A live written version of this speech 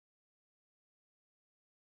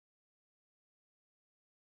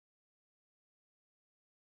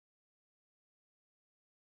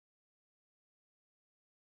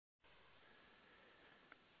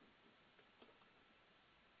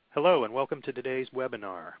Hello and welcome to today's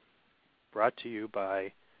webinar, brought to you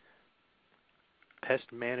by Pest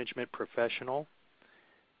Management Professional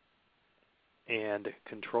and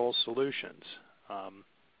Control Solutions.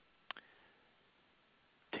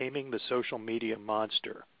 Taming the Social Media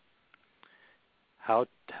Monster.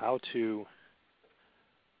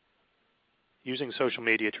 Using social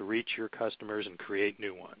media to reach your customers and create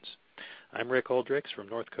new ones. I'm Rick Oldricks from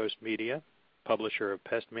North Coast Media, publisher of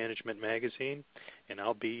Pest Management Magazine, and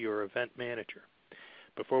I'll be your event manager.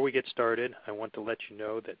 Before we get started, I want to let you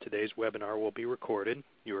know that today's webinar will be recorded.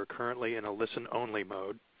 You are currently in a listen-only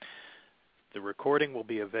mode. The recording will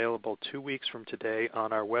be available 2 weeks from today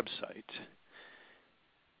on our website.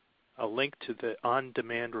 A link to the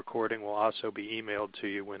on-demand recording will also be emailed to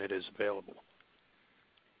you when it is available.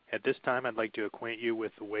 At this time, I'd like to acquaint you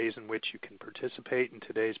with the ways in which you can participate in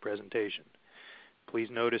today's presentation. Please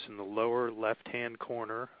notice in the lower left-hand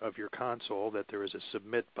corner of your console that there is a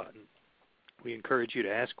Submit button. We encourage you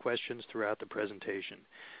to ask questions throughout the presentation.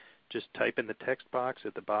 Just type in the text box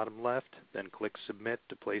at the bottom left, then click Submit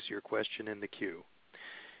to place your question in the queue.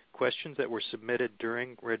 Questions that were submitted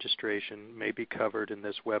during registration may be covered in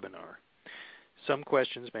this webinar. Some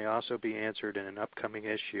questions may also be answered in an upcoming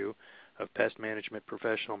issue of Pest Management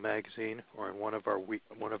Professional Magazine or in one of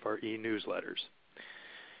our e-newsletters.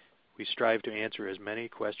 We strive to answer as many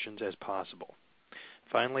questions as possible.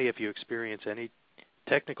 Finally, if you experience any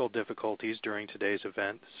technical difficulties during today's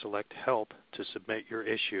event, select Help to submit your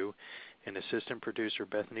issue, and Assistant Producer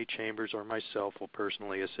Bethany Chambers or myself will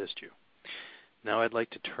personally assist you. Now I'd like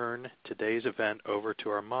to turn today's event over to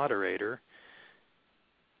our moderator,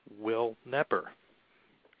 Will Nepper.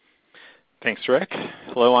 Thanks, Rick.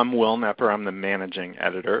 Hello, I'm Will Nepper. I'm the managing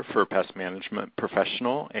editor for Pest Management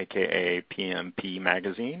Professional, aka PMP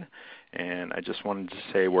Magazine. And I just wanted to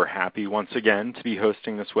say we're happy once again to be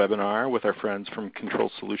hosting this webinar with our friends from Control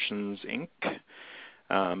Solutions, Inc.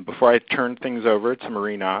 Before I turn things over to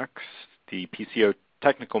Marie Knox, the PCO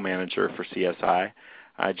Technical Manager for CSI,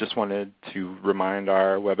 I just wanted to remind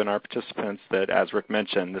our webinar participants that, as Rick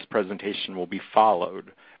mentioned, this presentation will be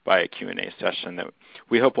followed by a Q&A session that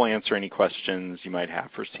we hope will answer any questions you might have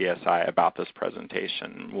for CSI about this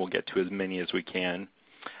presentation. We'll get to as many as we can.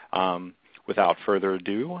 Without further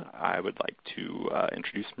ado, I would like to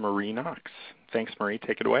introduce Marie Knox. Thanks, Marie.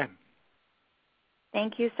 Take it away.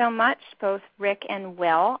 Thank you so much, both Rick and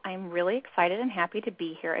Will. I'm really excited and happy to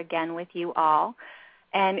be here again with you all.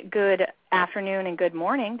 And good afternoon and good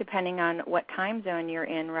morning, depending on what time zone you're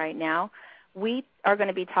in right now. We are going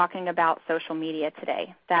to be talking about social media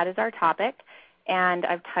today. That is our topic, and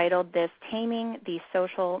I've titled this Taming the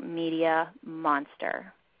Social Media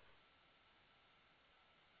Monster.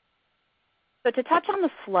 So to touch on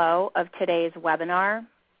the flow of today's webinar,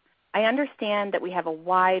 I understand that we have a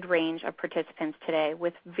wide range of participants today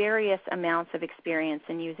with various amounts of experience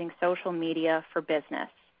in using social media for business,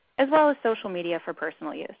 as well as social media for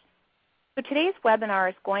personal use. So today's webinar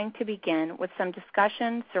is going to begin with some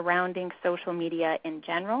discussion surrounding social media in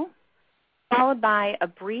general, followed by a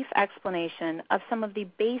brief explanation of some of the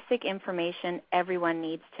basic information everyone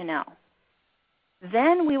needs to know.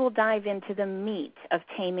 Then we will dive into the meat of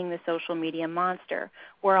taming the social media monster,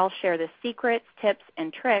 where I'll share the secrets, tips,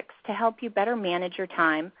 and tricks to help you better manage your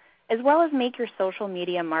time, as well as make your social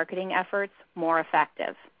media marketing efforts more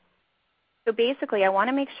effective. So basically, I want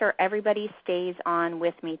to make sure everybody stays on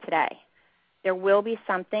with me today. There will be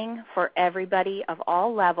something for everybody of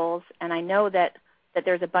all levels, and I know that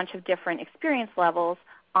there's a bunch of different experience levels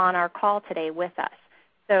on our call today with us.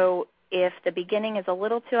 So if the beginning is a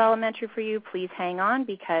little too elementary for you, please hang on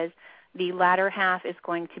because the latter half is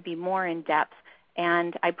going to be more in-depth,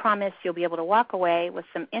 and I promise you'll be able to walk away with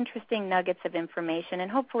some interesting nuggets of information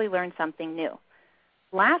and hopefully learn something new.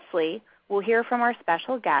 Lastly, we'll hear from our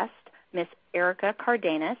special guest, Miss Erica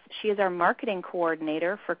Cardenas. She is our marketing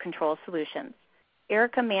coordinator for Control Solutions.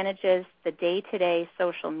 Erica manages the day-to-day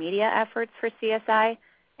social media efforts for CSI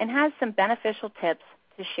and has some beneficial tips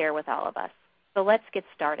to share with all of us. So let's get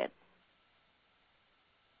started.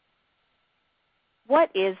 What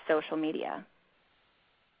is social media?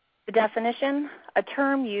 The definition, a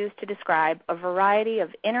term used to describe a variety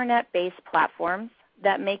of internet-based platforms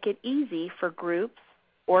that make it easy for groups,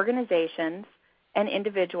 organizations, and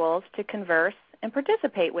individuals to converse and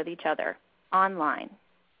participate with each other online.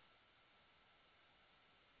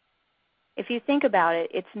 If you think about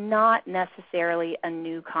it, it's not necessarily a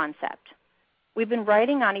new concept. We've been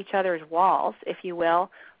writing on each other's walls, if you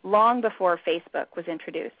will, long before Facebook was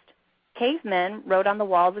introduced. Cavemen wrote on the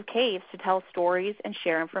walls of caves to tell stories and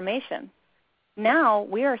share information. Now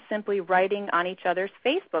we are simply writing on each other's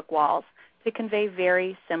Facebook walls to convey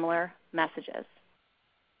very similar messages.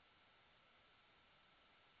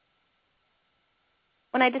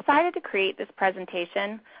 When I decided to create this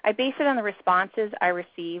presentation, I based it on the responses I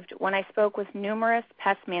received when I spoke with numerous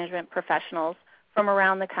pest management professionals from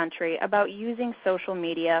around the country about using social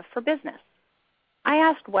media for business. I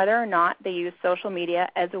asked whether or not they use social media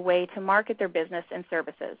as a way to market their business and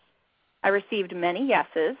services. I received many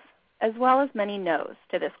yeses as well as many no's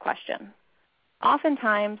to this question.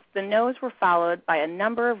 Oftentimes, the no's were followed by a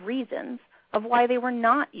number of reasons of why they were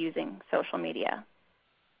not using social media.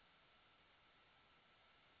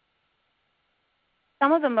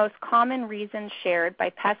 Some of the most common reasons shared by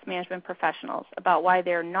pest management professionals about why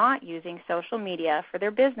they're not using social media for their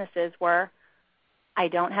businesses were, I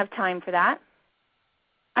don't have time for that.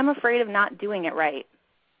 I'm afraid of not doing it right.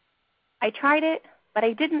 I tried it, but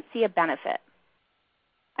I didn't see a benefit.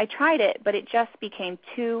 I tried it, but it just became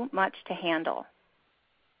too much to handle.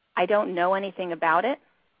 I don't know anything about it.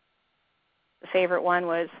 The favorite one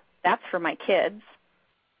was, that's for my kids.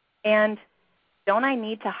 And don't I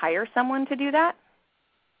need to hire someone to do that?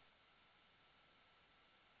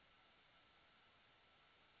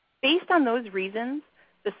 Based on those reasons,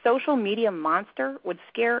 the social media monster would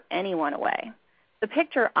scare anyone away. The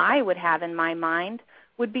picture I would have in my mind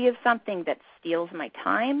would be of something that steals my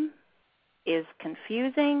time, is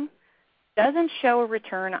confusing, doesn't show a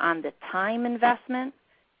return on the time investment,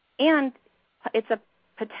 and it's a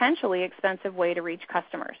potentially expensive way to reach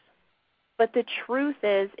customers. But the truth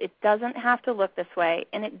is, it doesn't have to look this way,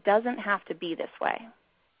 and it doesn't have to be this way.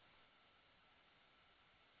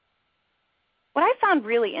 What I found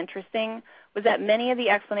really interesting was that many of the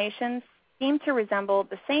explanations seemed to resemble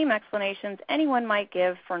the same explanations anyone might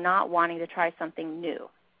give for not wanting to try something new.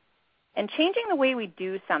 And changing the way we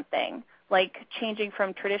do something, like changing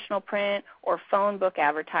from traditional print or phone book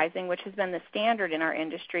advertising, which has been the standard in our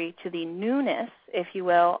industry, to the newness, if you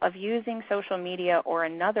will, of using social media or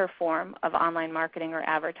another form of online marketing or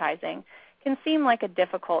advertising, can seem like a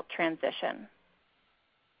difficult transition.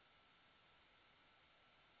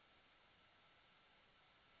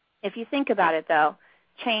 If you think about it, though,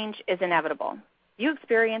 change is inevitable. You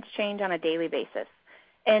experience change on a daily basis.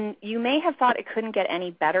 And you may have thought it couldn't get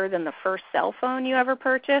any better than the first cell phone you ever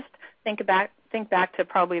purchased. Think back to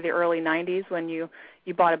probably the early 90s when you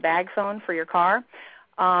bought a bag phone for your car.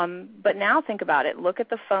 But now think about it. Look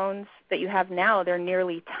at the phones that you have now. They're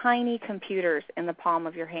nearly tiny computers in the palm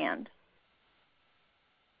of your hand.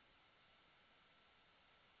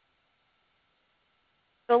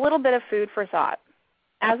 So a little bit of food for thought.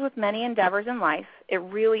 As with many endeavors in life, it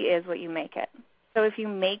really is what you make it. So if you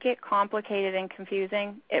make it complicated and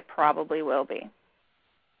confusing, it probably will be.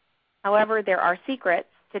 However, there are secrets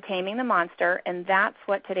to taming the monster, and that's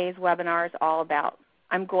what today's webinar is all about.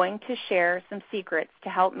 I'm going to share some secrets to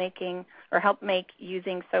help make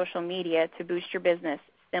using social media to boost your business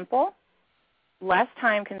simple, less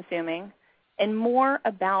time-consuming, and more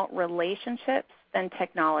about relationships than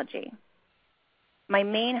technology. My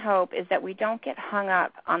main hope is that we don't get hung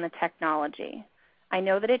up on the technology. I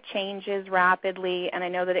know that it changes rapidly, and I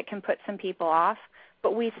know that it can put some people off,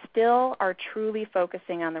 but we still are truly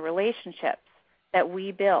focusing on the relationships that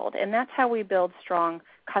we build, and that's how we build strong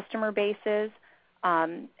customer bases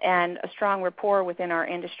and a strong rapport within our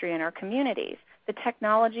industry and our communities. The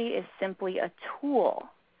technology is simply a tool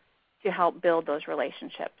to help build those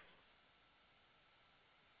relationships.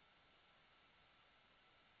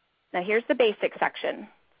 Now here's the basic section,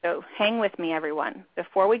 so hang with me, everyone.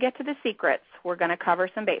 Before we get to the secrets, we're going to cover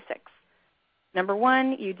some basics. Number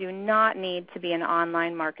one, you do not need to be an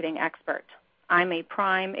online marketing expert. I'm a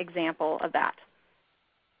prime example of that.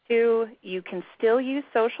 Two, you can still use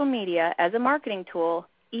social media as a marketing tool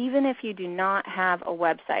even if you do not have a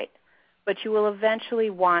website, but you will eventually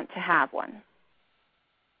want to have one.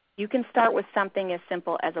 You can start with something as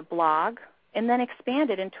simple as a blog and then expand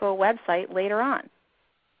it into a website later on.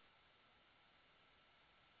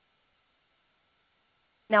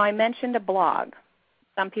 Now, I mentioned a blog.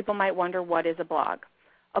 Some people might wonder, what is a blog?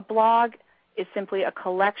 A blog is simply a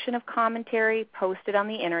collection of commentary posted on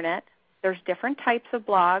the Internet. There's different types of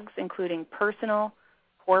blogs, including personal,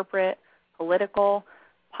 corporate, political,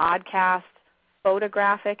 podcast,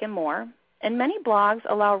 photographic, and more. And many blogs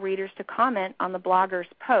allow readers to comment on the blogger's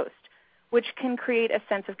post, which can create a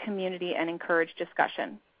sense of community and encourage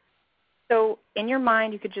discussion. So in your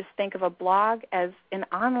mind, you could just think of a blog as an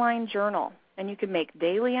online journal. And you can make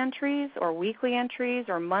daily entries or weekly entries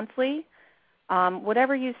or monthly,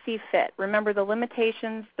 whatever you see fit. Remember, the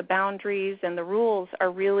limitations, the boundaries, and the rules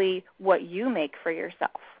are really what you make for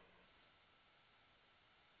yourself.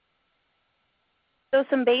 So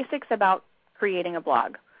some basics about creating a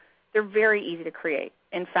blog. They're very easy to create.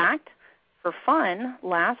 In fact, for fun,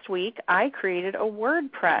 last week I created a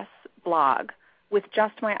WordPress blog with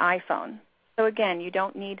just my iPhone. So again, you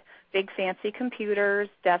don't need big fancy computers,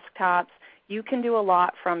 desktops. You can do a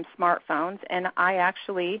lot from smartphones, and I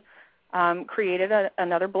actually created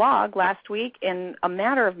another blog last week in a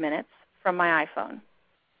matter of minutes from my iPhone.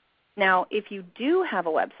 Now, if you do have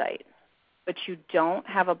a website, but you don't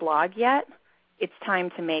have a blog yet, it's time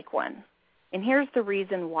to make one. And here's the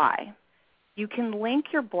reason why. You can link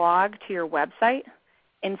your blog to your website,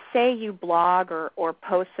 and say you blog or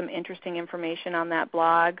post some interesting information on that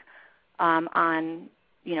blog on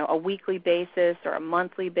a weekly basis or a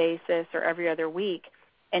monthly basis or every other week.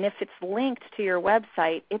 And if it's linked to your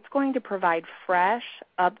website, it's going to provide fresh,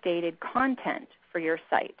 updated content for your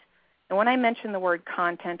site. And when I mention the word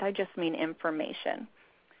content, I just mean information.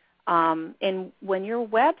 And when your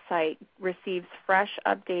website receives fresh,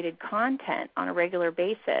 updated content on a regular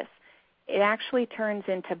basis, it actually turns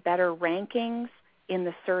into better rankings in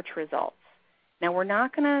the search results. Now, we're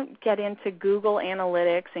not going to get into Google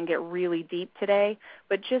Analytics and get really deep today,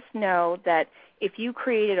 but just know that if you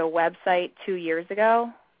created a website 2 years ago,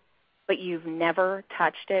 but you've never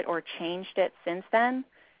touched it or changed it since then,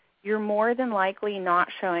 you're more than likely not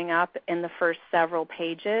showing up in the first several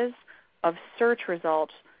pages of search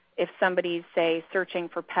results if somebody's, say, searching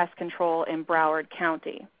for pest control in Broward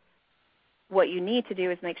County. What you need to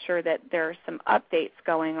do is make sure that there are some updates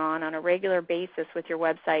going on a regular basis with your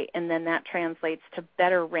website, and then that translates to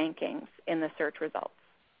better rankings in the search results.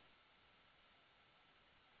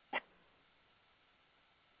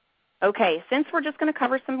 Okay, since we're just going to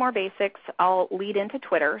cover some more basics, I'll lead into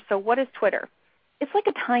Twitter. So what is Twitter? It's like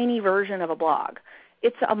a tiny version of a blog.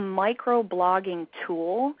 It's a micro-blogging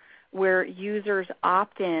tool where users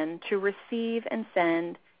opt in to receive and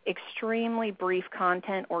send extremely brief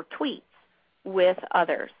content or tweets with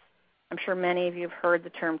others. I'm sure many of you have heard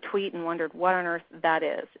the term tweet and wondered what on earth that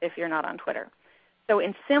is if you're not on Twitter. So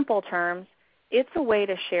in simple terms, it's a way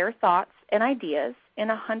to share thoughts and ideas in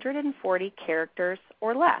 140 characters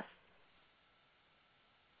or less.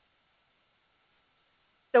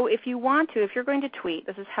 So if you want to, if you're going to tweet,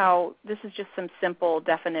 this is just some simple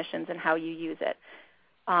definitions and how you use it.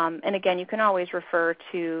 And again, you can always refer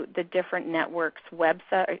to the different networks'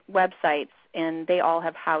 websites, and they all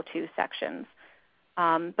have how-to sections.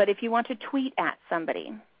 But if you want to tweet at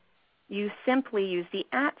somebody, you simply use the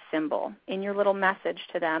 @ symbol in your little message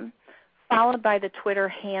to them, followed by the Twitter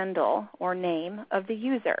handle or name of the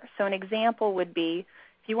user. So an example would be,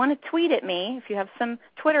 if you want to tweet at me, if you have some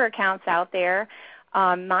Twitter accounts out there,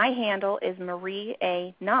 my handle is Marie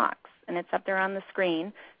A. Knox, and it's up there on the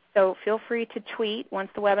screen. So feel free to tweet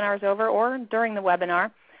once the webinar is over or during the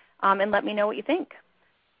webinar, and let me know what you think.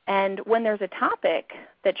 And when there's a topic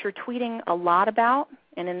that you're tweeting a lot about,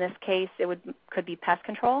 and in this case it could be pest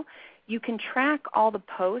control, you can track all the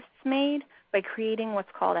posts made by creating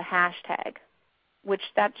what's called a hashtag, which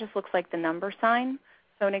that just looks like the number sign.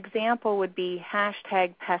 So an example would be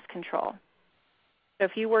hashtag pest control. So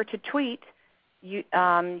if you were to tweet, you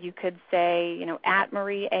could say, at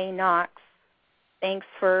Marie A. Knox, thanks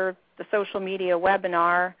for the social media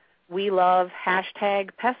webinar. We love hashtag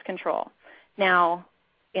pest control. Now,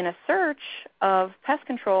 in a search of pest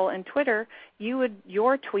control in Twitter,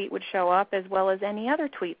 your tweet would show up as well as any other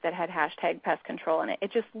tweet that had hashtag pest control in it.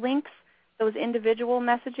 It just links those individual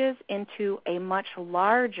messages into a much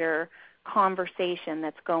larger conversation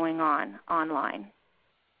that's going on online.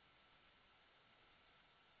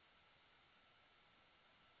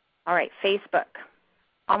 All right, Facebook.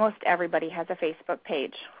 Almost everybody has a Facebook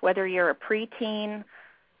page. Whether you're a preteen,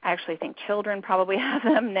 I actually think children probably have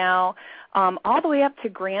them now, all the way up to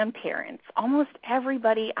grandparents. Almost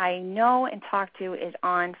everybody I know and talk to is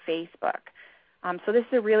on Facebook. So this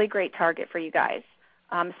is a really great target for you guys,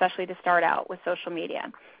 especially to start out with social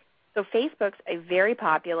media. So Facebook's a very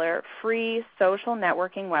popular free social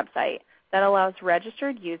networking website that allows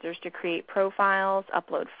registered users to create profiles,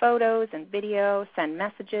 upload photos and video, send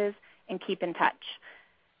messages, and keep in touch.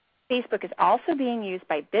 Facebook is also being used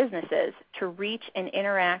by businesses to reach and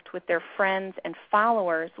interact with their friends and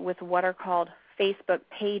followers with what are called Facebook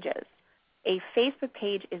pages. A Facebook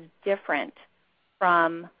page is different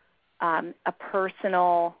from a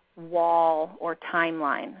personal wall or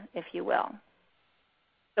timeline, if you will.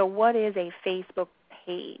 So what is a Facebook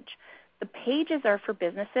page? The pages are for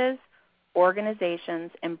businesses, organizations,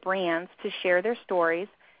 and brands to share their stories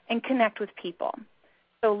and connect with people.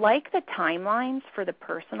 So like the timelines for the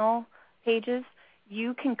personal pages,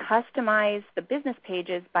 you can customize the business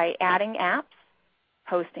pages by adding apps,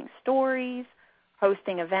 posting stories,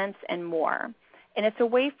 hosting events, and more. And it's a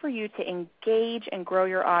way for you to engage and grow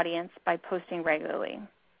your audience by posting regularly.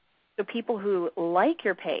 So people who like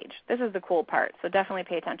your page, this is the cool part, so definitely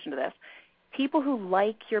pay attention to this. people who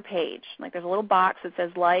like your page, like there's a little box that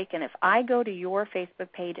says like, and if I go to your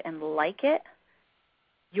Facebook page and like it,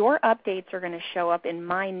 your updates are going to show up in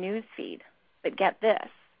my news feed. But get this,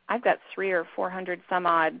 I've got 300 or 400 some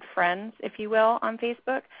odd friends, if you will, on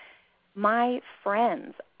Facebook. My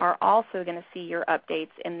friends are also going to see your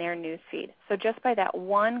updates in their news feed. So just by that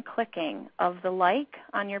one clicking of the like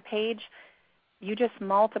on your page, you just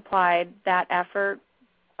multiplied that effort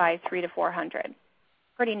by 300 to 400.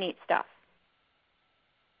 Pretty neat stuff.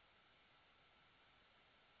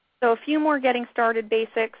 So a few more getting started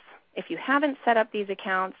basics. If you haven't set up these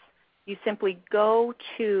accounts, you simply go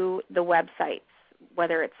to the websites,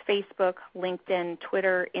 whether it's Facebook, LinkedIn,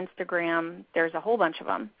 Twitter, Instagram, there's a whole bunch of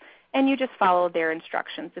them, and you just follow their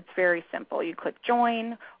instructions. It's very simple. You click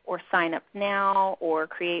join or sign up now or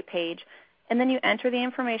create page, and then you enter the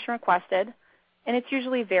information requested, and it's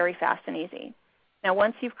usually very fast and easy. Now,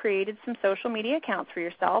 once you've created some social media accounts for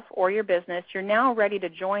yourself or your business, you're now ready to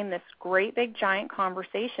join this great big giant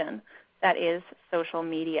conversation that is social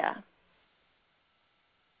media.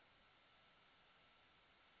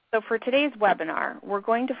 So for today's webinar, we're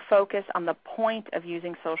going to focus on the point of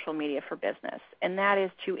using social media for business, and that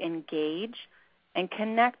is to engage and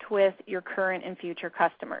connect with your current and future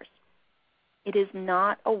customers. It is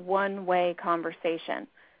not a one-way conversation.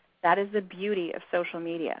 That is the beauty of social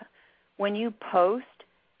media. When you post,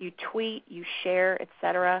 you tweet, you share,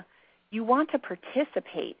 etc., you want to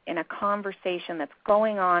participate in a conversation that's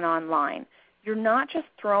going on online. You're not just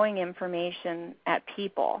throwing information at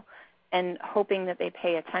people and hoping that they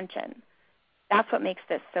pay attention. That's what makes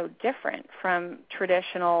this so different from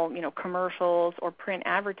traditional, commercials or print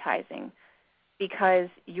advertising, because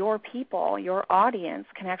your people, your audience,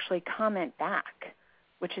 can actually comment back,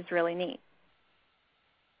 which is really neat.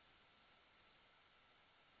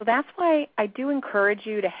 So that's why I do encourage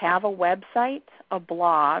you to have a website, a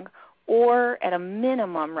blog, or at a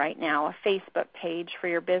minimum right now, a Facebook page for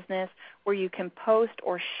your business where you can post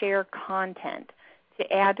or share content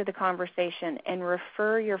to add to the conversation and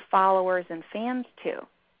refer your followers and fans to.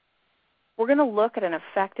 We're going to look at an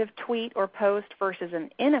effective tweet or post versus an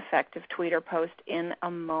ineffective tweet or post in a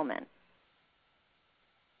moment.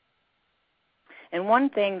 And one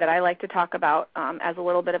thing that I like to talk about as a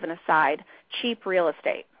little bit of an aside, cheap real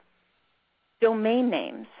estate. Domain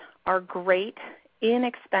names are great,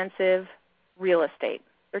 inexpensive real estate.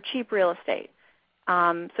 They're cheap real estate.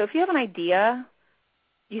 So if you have an idea,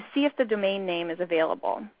 you see if the domain name is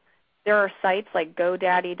available. There are sites like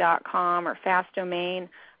GoDaddy.com or Fast Domain.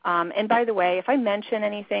 And by the way, if I mention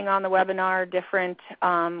anything on the webinar, different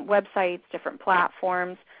websites, different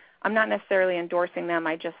platforms, I'm not necessarily endorsing them.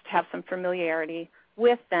 I just have some familiarity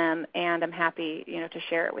with them, and I'm happy to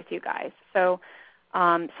share it with you guys. So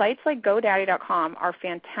sites like GoDaddy.com are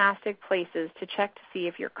fantastic places to check to see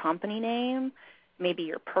if your company name, maybe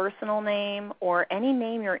your personal name, or any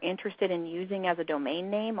name you're interested in using as a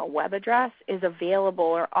domain name, a web address, is available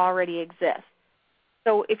or already exists.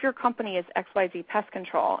 So if your company is XYZ Pest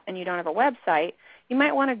Control and you don't have a website, you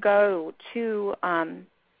might want to go to,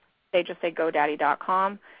 just say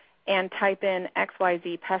GoDaddy.com and type in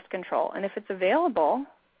XYZ Pest Control. And if it's available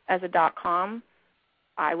as a .com,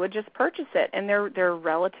 I would just purchase it, and they're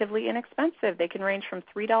relatively inexpensive. They can range from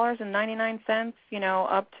 $3.99,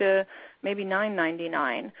 up to maybe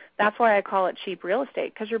 $9.99. That's why I call it cheap real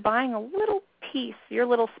estate, because you're buying a little piece, your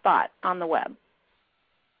little spot on the web.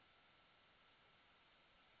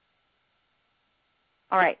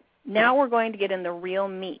 All right, now we're going to get in the real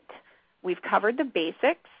meat. We've covered the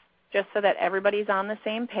basics just so that everybody's on the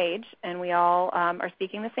same page and we all are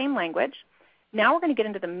speaking the same language. Now we're going to get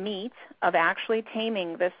into the meat of actually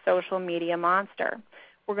taming this social media monster.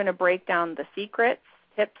 We're going to break down the secrets,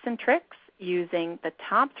 tips, and tricks using the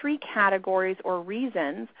top 3 categories or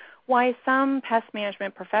reasons why some pest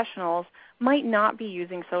management professionals might not be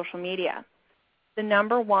using social media. The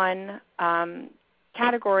number 1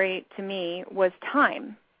 category to me was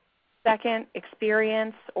time. Second,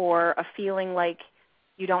 experience or a feeling like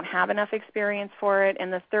you don't have enough experience for it.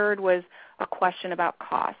 And the third was a question about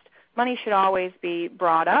cost. Money should always be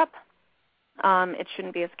brought up. It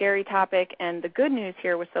shouldn't be a scary topic. And the good news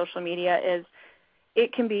here with social media is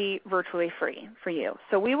it can be virtually free for you.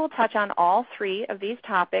 So we will touch on all 3 of these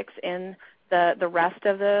topics in the rest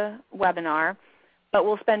of the webinar, but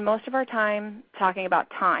we'll spend most of our time talking about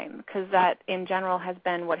time, because that in general has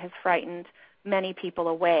been what has frightened many people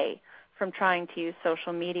away from trying to use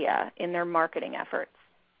social media in their marketing efforts.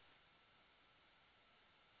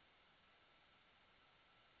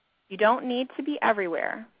 You don't need to be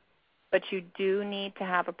everywhere, but you do need to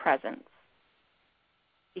have a presence,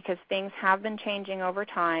 because things have been changing over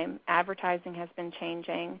time. Advertising has been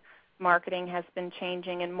changing. marketing has been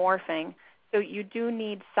changing and morphing, so you do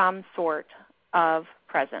need some sort of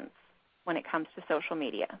presence when it comes to social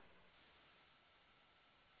media.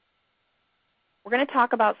 We're going to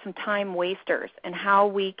talk about some time wasters and how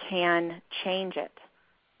we can change it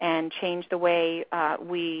and change the way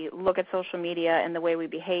we look at social media and the way we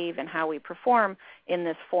behave and how we perform in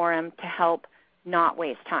this forum to help not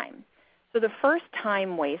waste time. So the first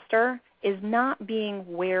time waster is not being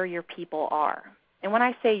where your people are. And when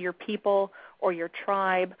I say your people or your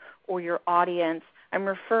tribe or your audience, I'm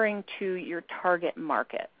referring to your target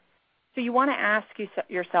market. So you want to ask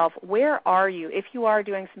yourself, where are you? If you are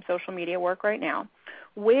doing some social media work right now,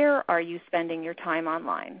 where are you spending your time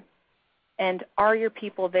online? And are your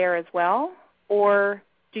people there as well, or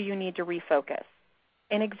do you need to refocus?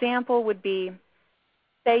 An example would be,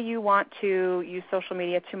 say you want to use social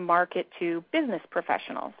media to market to business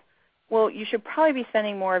professionals. Well, you should probably be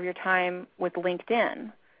spending more of your time with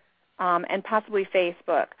LinkedIn and possibly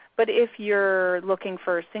Facebook. But if you're looking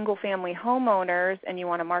for single-family homeowners and you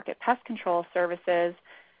want to market pest control services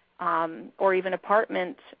or even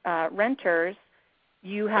apartment renters,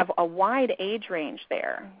 you have a wide age range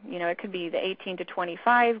there. You know, it could be the 18 to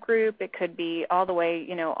 25 group. It could be all the way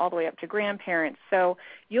up to grandparents. So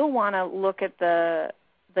you'll want to look at the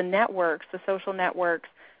networks, the social networks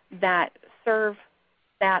that serve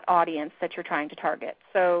that audience that you're trying to target.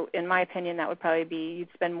 So in my opinion, that would probably be you'd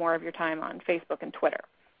spend more of your time on Facebook and Twitter.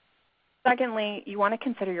 Secondly, you want to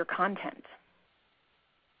consider your content.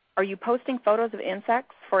 Are you posting photos of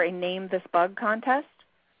insects for a Name This Bug contest?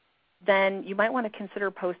 Then you might want to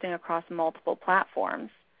consider posting across multiple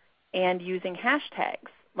platforms and using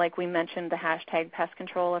hashtags. Like we mentioned the hashtag pest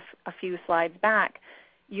control a few slides back.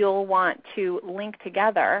 You'll want to link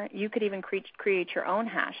together. You could even create your own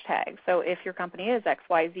hashtag. So if your company is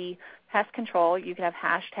XYZ Pest Control, you could have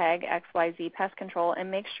hashtag XYZ Pest Control and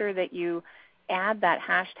make sure that you add that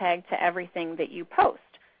hashtag to everything that you post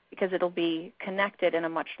because it'll be connected in a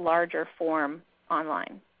much larger form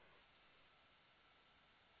online.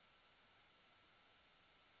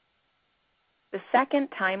 The second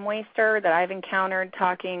time waster that I've encountered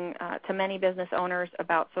talking to many business owners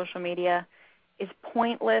about social media is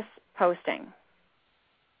pointless posting.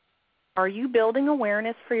 Are you building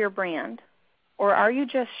awareness for your brand, or are you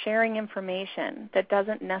just sharing information that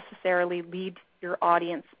doesn't necessarily lead your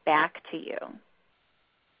audience back to you?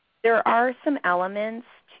 There are some elements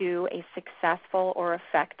to a successful or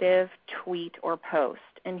effective tweet or post,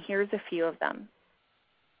 and here's a few of them.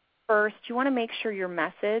 First, you want to make sure your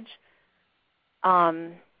message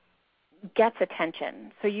gets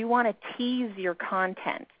attention. So you want to tease your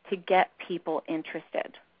content to get people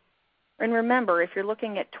interested. And remember, if you're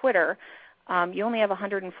looking at Twitter, you only have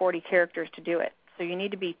 140 characters to do it. So you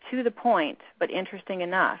need to be to the point, but interesting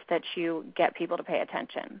enough that you get people to pay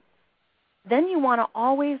attention. Then you want to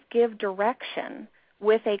always give direction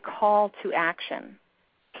with a call to action.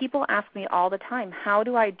 People ask me all the time, how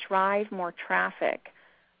do I drive more traffic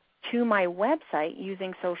to my website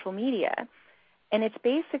using social media? And it's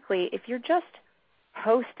basically, if you're just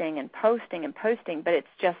posting and posting and posting, but it's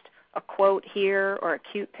just a quote here or a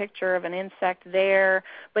cute picture of an insect there,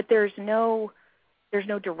 but there's no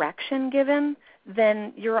direction given,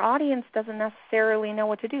 then your audience doesn't necessarily know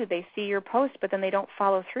what to do. They see your post, but then they don't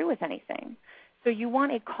follow through with anything. So you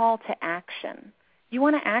want a call to action. You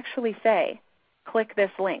want to actually say, click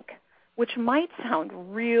this link, which might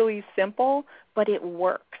sound really simple, but it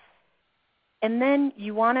works. And then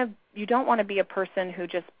you don't want to be a person who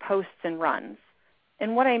just posts and runs.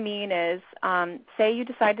 And what I mean is, say you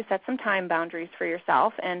decide to set some time boundaries for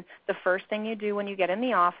yourself, and the first thing you do when you get in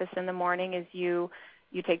the office in the morning is you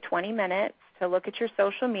take 20 minutes to look at your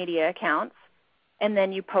social media accounts, and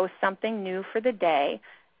then you post something new for the day.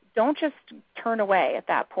 Don't just turn away at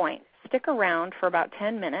that point. Stick around for about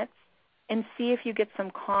 10 minutes and see if you get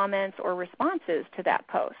some comments or responses to that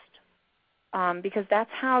post. Because that's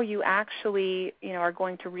how you actually are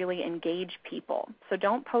going to really engage people. So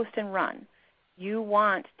don't post and run. You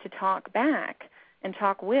want to talk back and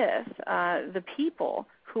talk with the people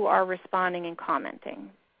who are responding and commenting.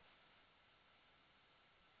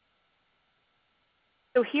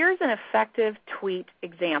 So here's an effective tweet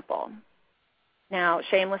example. Now,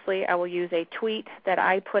 shamelessly, I will use a tweet that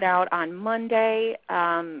I put out on Monday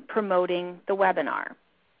promoting the webinar.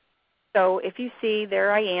 So if you see,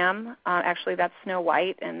 there I am. Actually, that's Snow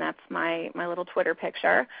White, and that's my little Twitter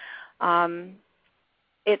picture.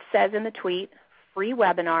 It says in the tweet, free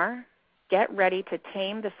webinar, get ready to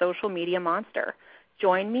tame the social media monster.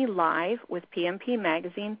 Join me live with PMP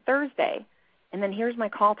Magazine Thursday. And then here's my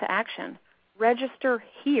call to action. Register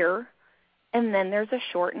here, and then there's a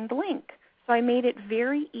shortened link. So I made it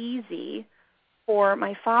very easy for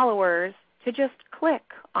my followers to just click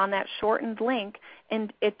on that shortened link,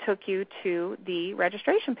 and it took you to the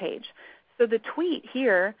registration page. So the tweet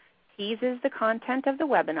here teases the content of the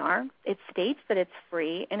webinar, it states that it's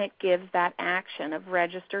free, and it gives that action of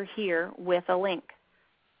register here with a link.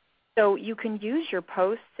 So you can use your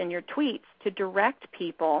posts and your tweets to direct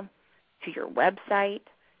people to your website,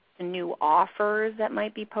 to new offers that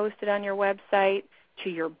might be posted on your website, to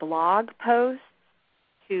your blog posts,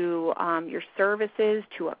 to your services,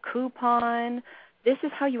 to a coupon. This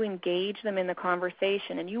is how you engage them in the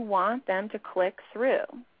conversation, and you want them to click through.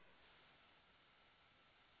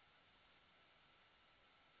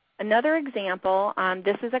 Another example,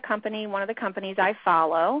 this is a company, one of the companies I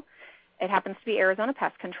follow. It happens to be Arizona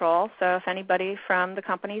Pest Control, so if anybody from the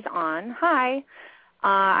company's on, hi.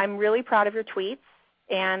 I'm really proud of your tweets,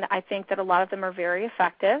 and I think that a lot of them are very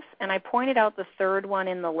effective. And I pointed out the third one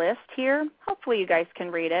in the list here. Hopefully you guys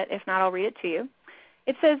can read it. If not, I'll read it to you.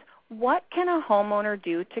 It says, what can a homeowner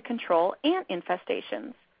do to control ant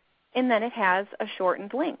infestations? And then it has a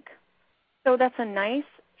shortened link. So that's a nice,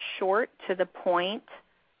 short, to-the-point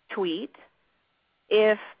tweet.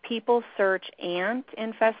 If people search ant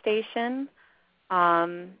infestation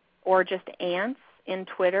or just ants in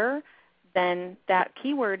Twitter, then that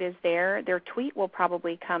keyword is there. Their tweet will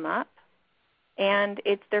probably come up. And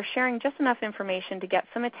they're sharing just enough information to get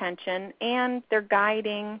some attention, and they're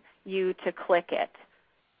guiding you to click it.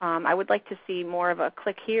 I would like to see more of a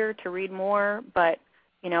click here to read more, but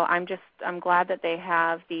I'm glad that they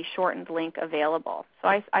have the shortened link available. So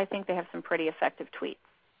I think they have some pretty effective tweets.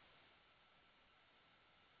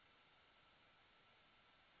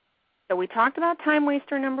 So we talked about time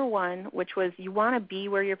waster number one, which was you want to be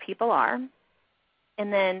where your people are.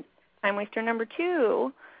 And then time waster number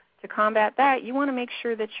two, to combat that, you want to make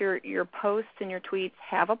sure that your posts and your tweets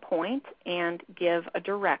have a point and give a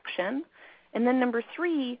direction. And then number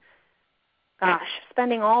three,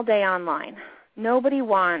 spending all day online. Nobody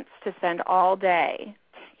wants to spend all day,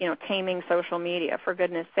 taming social media, for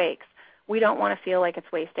goodness sakes. We don't want to feel like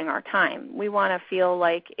it's wasting our time. We want to feel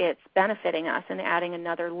like it's benefiting us and adding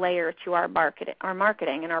another layer to our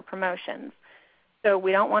marketing and our promotions. So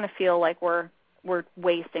we don't want to feel like we're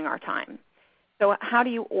wasting our time. So how do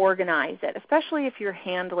you organize it, especially if you're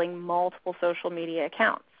handling multiple social media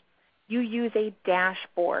accounts? You use a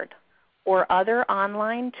dashboard or other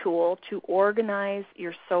online tool to organize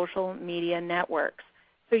your social media networks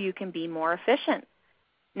so you can be more efficient.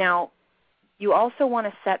 Now, you also want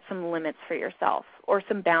to set some limits for yourself or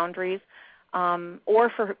some boundaries,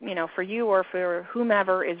 or for you or for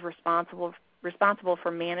whomever is responsible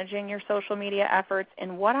for managing your social media efforts.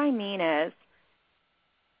 And what I mean is,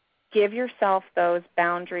 give yourself those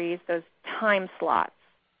boundaries, those time slots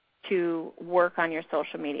to work on your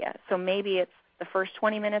social media. So maybe it's the first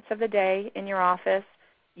 20 minutes of the day in your office.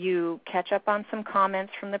 You catch up on some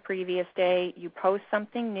comments from the previous day, you post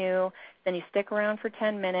something new, then you stick around for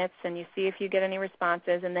 10 minutes and you see if you get any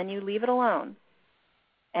responses, and then you leave it alone.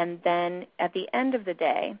 And then at the end of the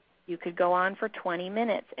day, you could go on for 20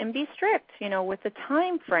 minutes and be strict, with the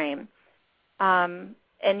time frame.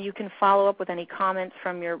 And you can follow up with any comments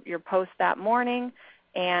from your post that morning,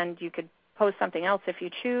 and you could post something else if you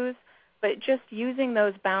choose. But just using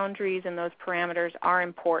those boundaries and those parameters are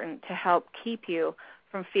important to help keep you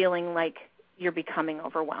from feeling like you're becoming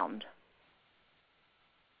overwhelmed.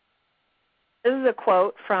 This is a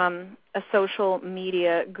quote from a social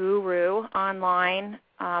media guru online.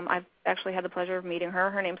 I've actually had the pleasure of meeting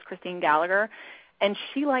her. Her name's Christine Gallagher. And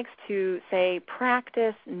she likes to say,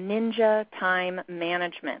 practice ninja time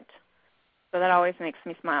management. So that always makes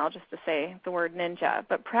me smile just to say the word ninja.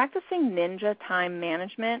 But practicing ninja time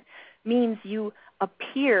management means you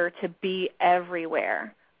appear to be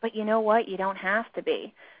everywhere. But you know what? You don't have to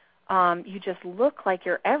be. You just look like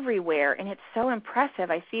you're everywhere, and it's so impressive.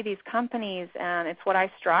 I see these companies, and it's what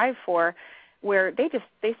I strive for, where they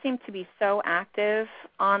seem to be so active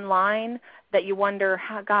online that you wonder,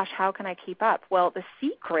 how can I keep up? Well, the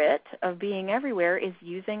secret of being everywhere is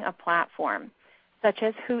using a platform such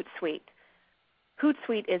as Hootsuite.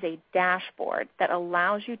 Hootsuite is a dashboard that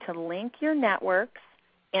allows you to link your networks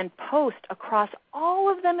and post across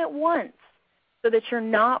all of them at once, so that you're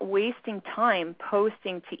not wasting time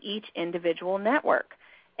posting to each individual network.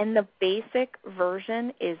 And the basic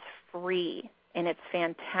version is free, and it's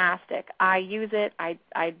fantastic. I use it. I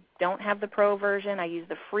don't have the pro version. I use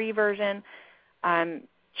the free version.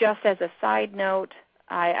 Just as a side note,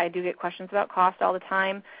 I do get questions about cost all the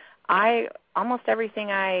time. Almost everything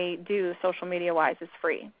I do social media-wise is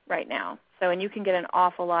free right now. And you can get an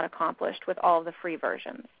awful lot accomplished with all of the free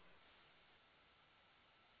versions.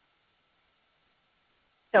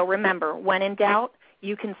 So remember, when in doubt,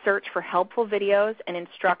 you can search for helpful videos and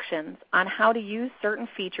instructions on how to use certain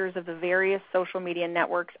features of the various social media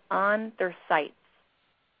networks on their sites.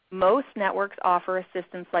 Most networks offer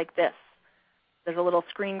assistance like this. There's a little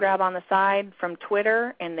screen grab on the side from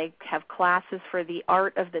Twitter, and they have classes for the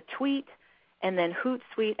art of the tweet. And then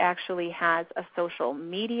Hootsuite actually has a social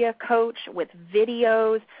media coach with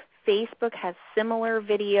videos. Facebook has similar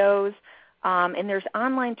videos. And there's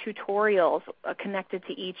online tutorials connected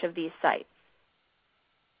to each of these sites.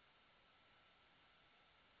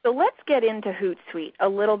 So let's get into Hootsuite a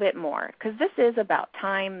little bit more, because this is about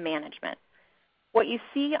time management. What you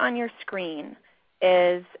see on your screen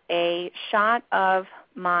is a shot of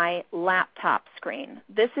my laptop screen.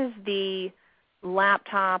 This is the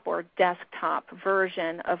laptop or desktop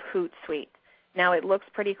version of Hootsuite. Now it looks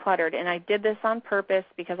pretty cluttered, and I did this on purpose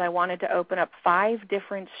because I wanted to open up 5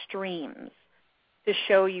 different streams to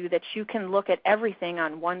show you that you can look at everything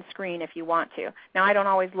on one screen if you want to. Now I don't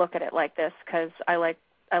always look at it like this because I like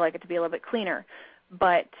it to be a little bit cleaner.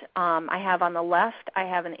 But I have on the left, I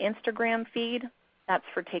have an Instagram feed. That's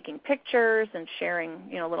for taking pictures and sharing,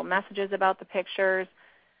 little messages about the pictures.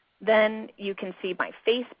 Then you can see my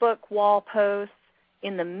Facebook wall posts.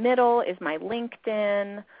 In the middle is my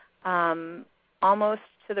LinkedIn. Almost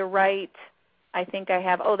to the right, I think I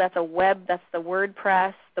have, that's the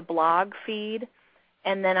WordPress, the blog feed.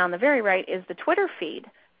 And then on the very right is the Twitter feed.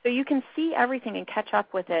 So you can see everything and catch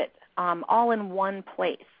up with it all in one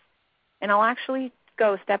place. And I'll actually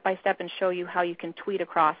go step by step and show you how you can tweet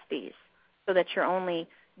across these so that you're only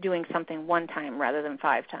doing something one time rather than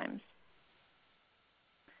 5 times.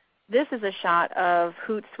 This is a shot of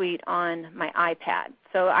Hootsuite on my iPad.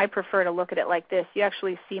 So I prefer to look at it like this. You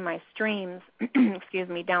actually see my streams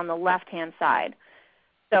down the left-hand side.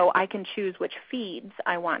 So I can choose which feeds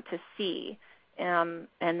I want to see. And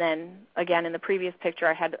then, again, in the previous picture,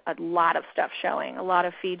 I had a lot of stuff showing, a lot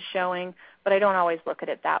of feeds showing, but I don't always look at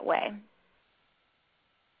it that way.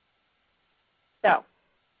 So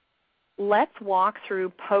let's walk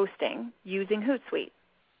through posting using Hootsuite.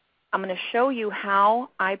 I'm going to show you how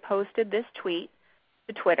I posted this tweet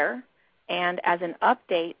to Twitter and as an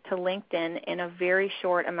update to LinkedIn in a very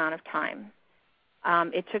short amount of time.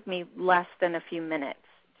 It took me less than a few minutes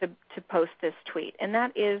to post this tweet. And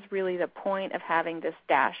that is really the point of having this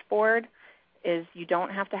dashboard, is you don't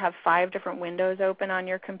have to have 5 different windows open on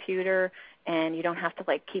your computer, and you don't have to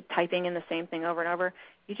keep typing in the same thing over and over.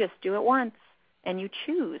 You just do it once, and you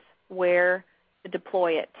choose where to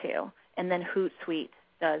deploy it to, and then Hootsuite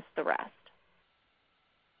does the rest.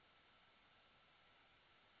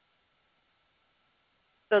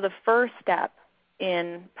 So the first step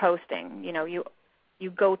in posting,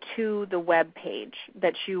 you go to the web page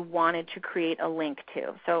that you wanted to create a link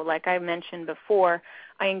to. So like I mentioned before,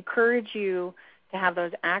 I encourage you to have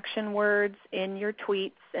those action words in your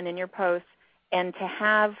tweets and in your posts, and to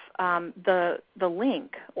have the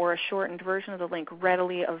link or a shortened version of the link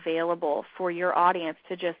readily available for your audience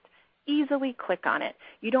to just easily click on it.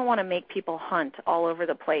 You don't want to make people hunt all over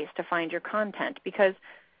the place to find your content, because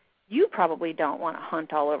you probably don't want to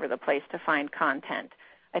hunt all over the place to find content.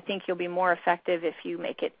 I think you'll be more effective if you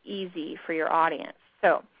make it easy for your audience.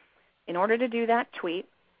 So in order to do that tweet,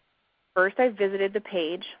 first I visited the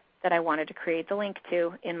page that I wanted to create the link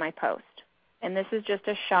to in my post. And this is just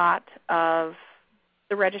a shot of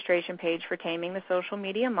the registration page for Taming the Social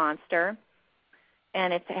Media Monster,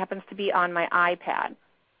 and it happens to be on my iPad.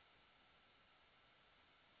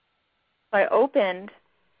 So I opened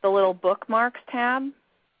the little bookmarks tab,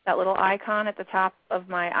 that little icon at the top of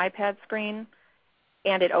my iPad screen,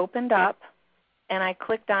 and it opened up, and I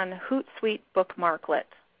clicked on Hootsuite Bookmarklet.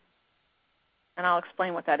 And I'll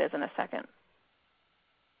explain what that is in a second.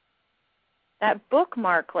 That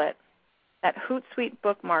bookmarklet, that Hootsuite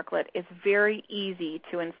Bookmarklet, is very easy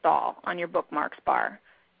to install on your bookmarks bar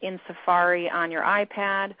in Safari on your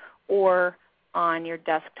iPad or on your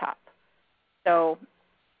desktop. So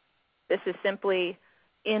this is simply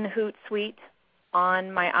in Hootsuite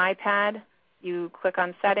on my iPad. You click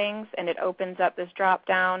on Settings, and it opens up this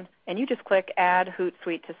drop-down, and you just click Add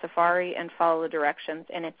Hootsuite to Safari and follow the directions,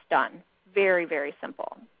 and it's done. Very, very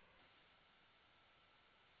simple.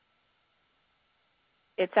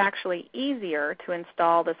 It's actually easier to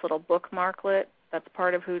install this little bookmarklet that's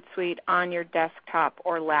part of Hootsuite on your desktop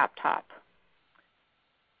or laptop.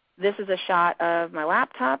 This is a shot of my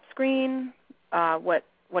laptop screen, what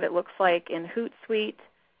it looks like in Hootsuite.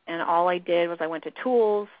 And all I did was I went to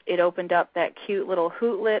Tools. It opened up that cute little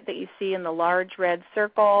Hootlet that you see in the large red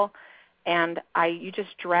circle. And you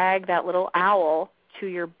just drag that little owl to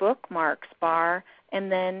your bookmarks bar,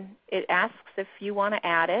 and then it asks if you want to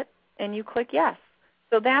add it, and you click yes.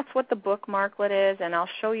 So that's what the bookmarklet is, and I'll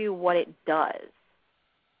show you what it does.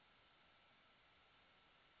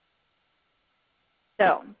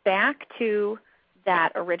 So back to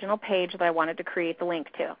that original page that I wanted to create the link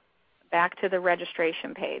to, back to the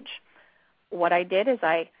registration page. What I did is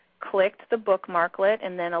I clicked the bookmarklet,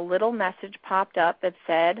 and then a little message popped up that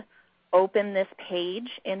said, open this page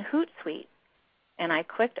in Hootsuite. And I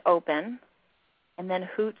clicked open, and then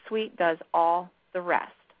Hootsuite does all the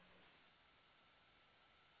rest.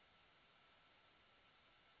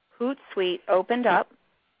 Hootsuite opened up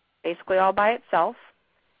basically all by itself,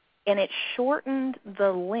 and it shortened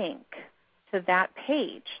the link to that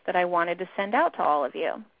page that I wanted to send out to all of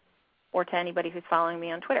you or to anybody who's following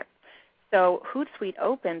me on Twitter. So Hootsuite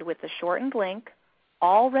opened with the shortened link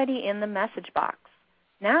already in the message box.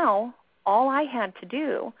 Now all I had to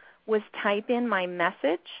do was type in my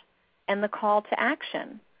message and the call to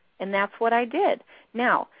action, and that's what I did.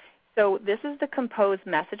 Now, so this is the composed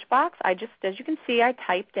message box. As you can see, I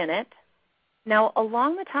typed in it. Now,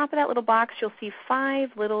 along the top of that little box, you'll see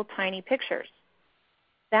 5 little tiny pictures.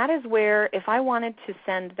 That is where, if I wanted to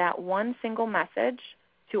send that one single message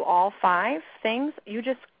to all 5 things, you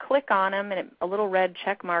just click on them, and a little red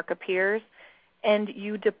check mark appears, and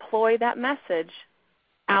you deploy that message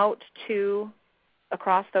out to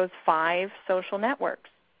across those 5 social networks.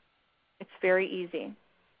 It's very easy.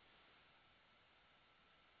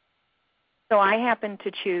 So I happen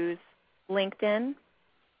to choose LinkedIn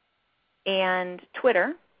and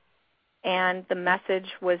Twitter, and the message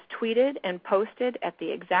was tweeted and posted at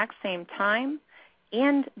the exact same time.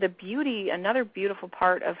 And another beautiful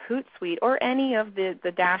part of Hootsuite or any of the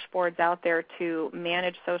dashboards out there to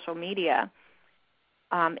manage social media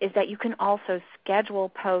is that you can also schedule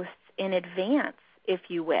posts in advance if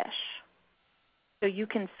you wish. So you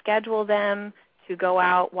can schedule them to go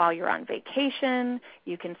out while you're on vacation.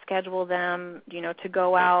 You can schedule them, to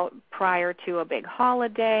go out prior to a big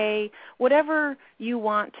holiday, whatever you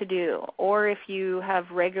want to do. Or if you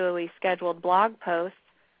have regularly scheduled blog posts,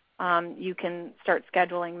 you can start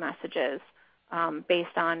scheduling messages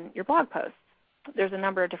based on your blog posts. There's a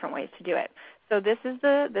number of different ways to do it. So this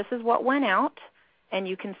is what went out, and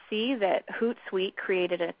you can see that Hootsuite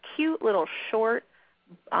created a cute little short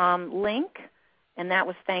link. And that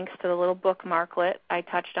was thanks to the little bookmarklet I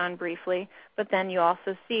touched on briefly. But then you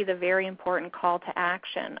also see the very important call to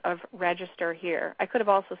action of register here. I could have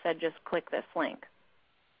also said just click this link.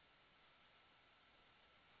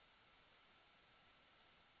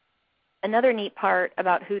 Another neat part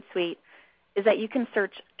about Hootsuite is that you can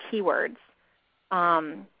search keywords.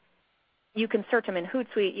 You can search them in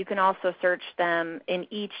Hootsuite. You can also search them in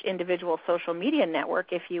each individual social media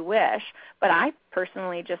network if you wish, but I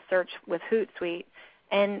personally just search with Hootsuite.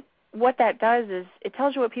 And what that does is it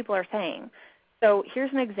tells you what people are saying. So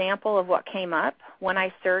here's an example of what came up when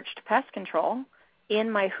I searched pest control in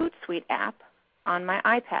my Hootsuite app on my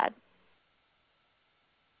iPad.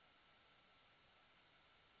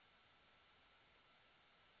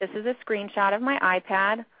 This is a screenshot of my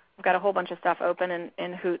iPad. I've got a whole bunch of stuff open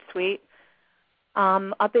in Hootsuite.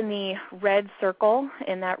 Up in the red circle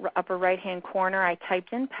in that upper right-hand corner, I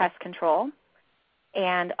typed in pest control,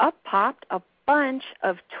 and up popped a bunch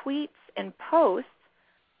of tweets and posts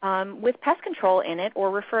with pest control in it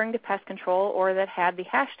or referring to pest control or that had the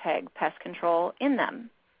hashtag pest control in them.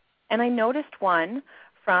 And I noticed one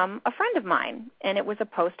from a friend of mine, and it was a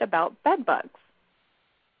post about bed bugs.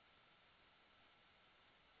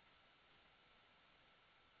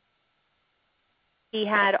 He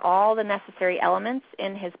had all the necessary elements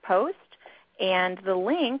in his post, and the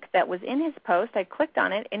link that was in his post, I clicked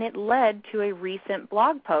on it, and it led to a recent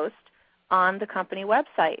blog post on the company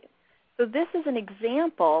website. So this is an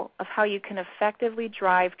example of how you can effectively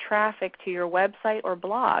drive traffic to your website or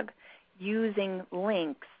blog using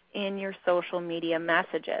links in your social media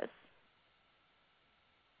messages.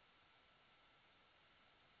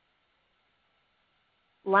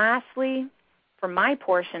 Lastly, for my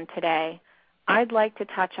portion today, I'd like to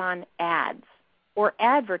touch on ads or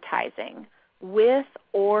advertising with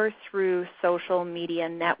or through social media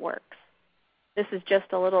networks. This is just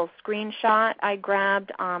a little screenshot I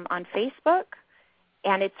grabbed on Facebook,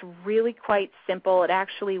 and it's really quite simple. It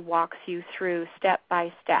actually walks you through step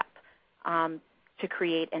by step to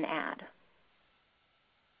create an ad.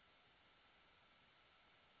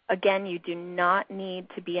 Again, you do not need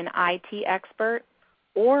to be an IT expert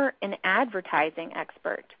or an advertising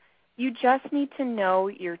expert. You just need to know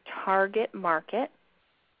your target market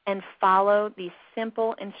and follow the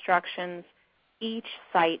simple instructions each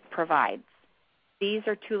site provides. These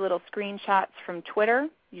are 2 little screenshots from Twitter.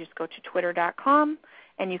 You just go to twitter.com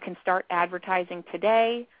and you can start advertising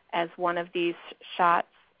today as one of these shots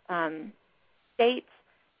states.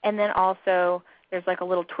 And then also there's like a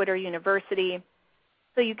little Twitter university,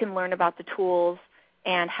 so you can learn about the tools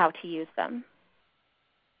and how to use them.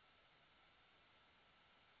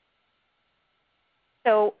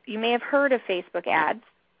 So you may have heard of Facebook ads,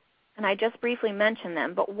 and I just briefly mentioned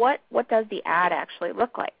them, but what does the ad actually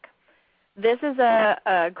look like? This is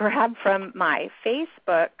a grab from my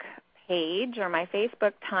Facebook page or my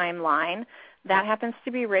Facebook timeline. That happens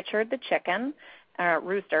to be Richard the chicken,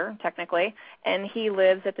 rooster technically, and he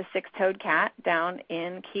lives at the Six-Toed Cat down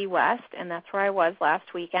in Key West, and that's where I was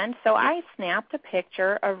last weekend. So I snapped a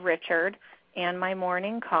picture of Richard and my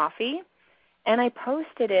morning coffee, and I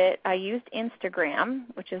posted it. I used Instagram,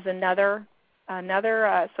 which is another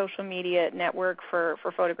social media network for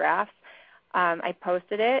photographs. I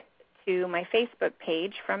posted it to my Facebook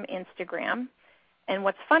page from Instagram. And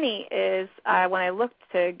what's funny is when I looked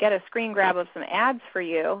to get a screen grab of some ads for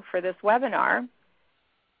you for this webinar,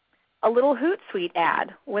 a little Hootsuite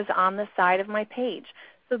ad was on the side of my page.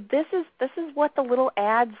 So this is what the little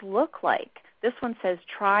ads look like. This one says,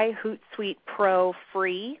 try Hootsuite Pro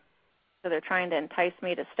free. So they're trying to entice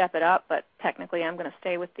me to step it up, but technically I'm going to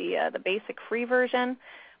stay with the basic free version.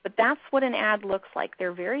 But that's what an ad looks like.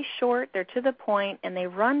 They're very short, they're to the point, and they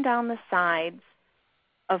run down the sides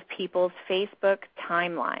of people's Facebook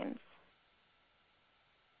timelines.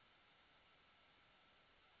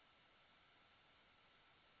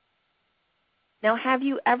 Now, have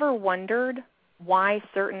you ever wondered why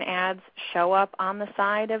certain ads show up on the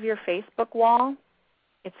side of your Facebook wall?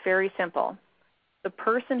 It's very simple. The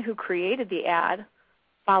person who created the ad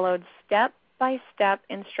followed step-by-step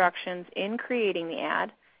instructions in creating the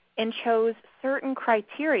ad and chose certain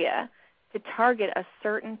criteria to target a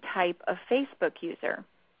certain type of Facebook user.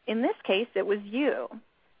 In this case, it was you.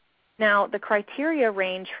 Now, the criteria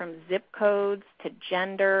range from zip codes to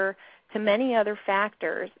gender to many other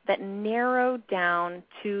factors that narrow down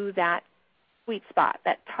to that sweet spot,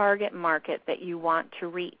 that target market that you want to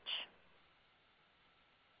reach.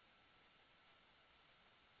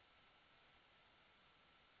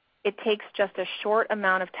 It takes just a short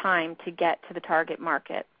amount of time to get to the target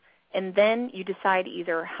market. And then you decide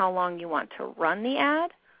either how long you want to run the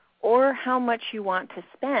ad or how much you want to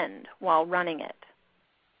spend while running it.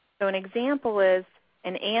 So an example is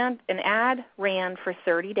an ad ran for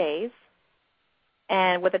 30 days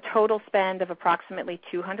and with a total spend of approximately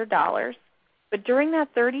 $200. But during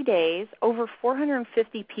that 30 days, over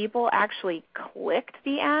 450 people actually clicked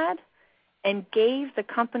the ad and gave the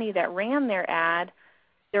company that ran their ad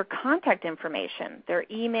their contact information, their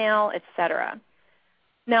email, etc.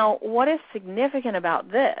 Now, what is significant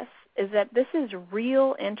about this is that this is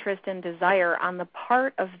real interest and desire on the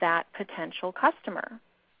part of that potential customer.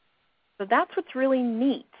 So that's what's really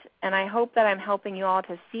neat, and I hope that I'm helping you all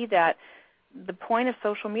to see that the point of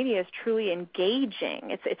social media is truly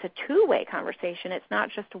engaging. It's a two-way conversation. It's not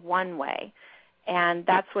just one way, and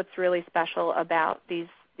that's what's really special about these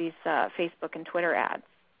Facebook and Twitter ads.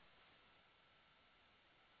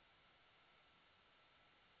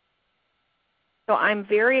 So I'm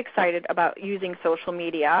very excited about using social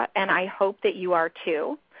media, and I hope that you are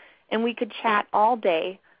too. And we could chat all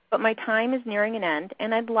day, but my time is nearing an end,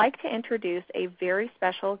 and I'd like to introduce a very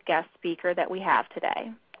special guest speaker that we have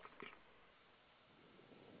today.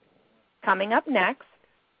 Coming up next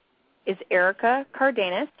is Erica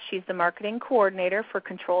Cardenas. She's the Marketing Coordinator for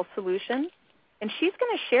Control Solutions, and she's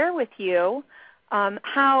going to share with you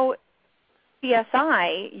how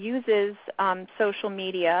CSI uses social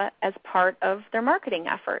media as part of their marketing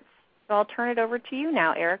efforts. So I'll turn it over to you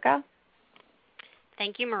now, Erica.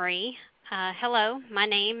 Thank you, Marie. Hello, my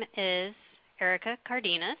name is Erica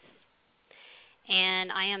Cardenas,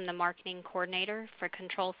 and I am the Marketing Coordinator for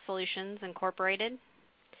Control Solutions Incorporated.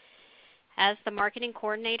 As the Marketing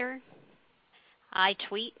Coordinator, I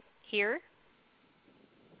tweet here.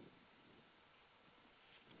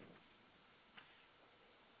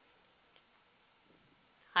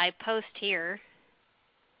 I post here.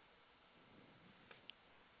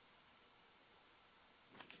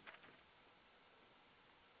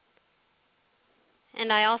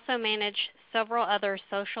 And I also manage several other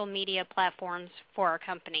social media platforms for our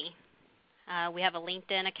company. We have a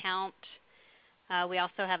LinkedIn account. We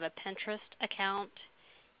also have a Pinterest account.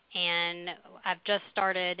 And I've just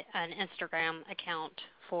started an Instagram account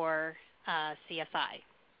for CSI.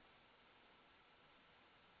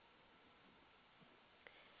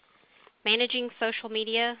 Managing social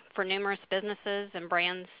media for numerous businesses and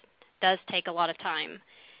brands does take a lot of time,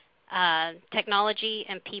 technology,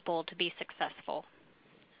 and people to be successful.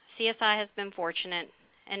 CSI has been fortunate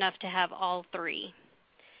enough to have all three.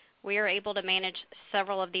 We are able to manage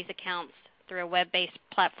several of these accounts through a web-based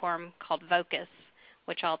platform called Vocus,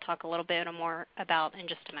 which I'll talk a little bit more about in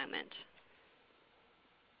just a moment.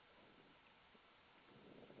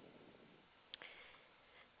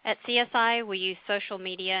 At CSI, we use social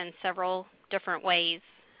media in several different ways.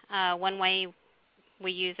 One way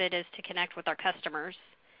we use it is to connect with our customers.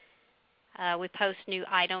 We post new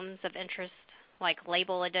items of interest like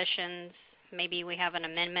label additions. Maybe we have an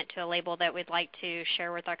amendment to a label that we'd like to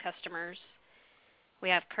share with our customers. We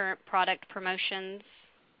have current product promotions.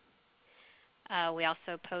 We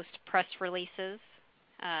also post press releases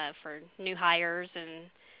for new hires and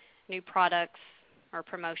new products or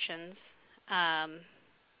promotions.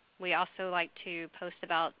 We also like to post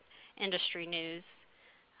about industry news,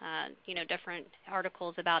 different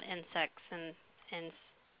articles about insects and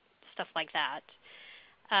stuff like that.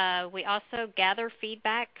 We also gather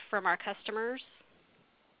feedback from our customers.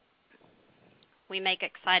 We make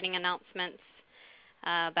exciting announcements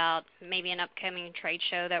about maybe an upcoming trade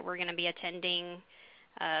show that we're going to be attending,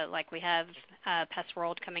 like we have Pest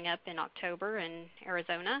World coming up in October in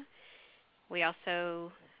Arizona. We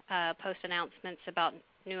also post announcements about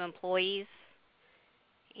new employees,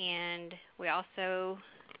 and we also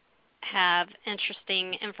have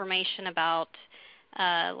interesting information about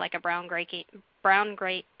like a breaking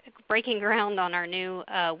ground on our new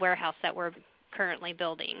warehouse that we're currently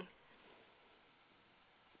building.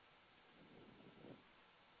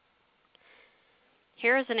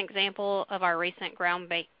 Here is an example of our recent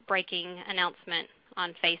groundbreaking announcement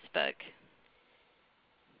on Facebook.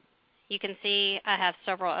 You can see I have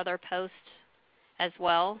several other posts as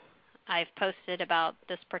well. I've posted about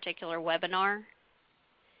this particular webinar.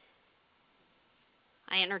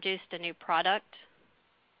 I introduced a new product,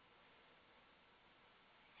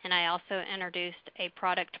 and I also introduced a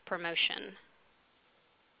product promotion.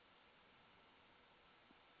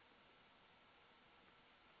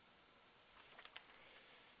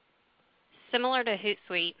 Similar to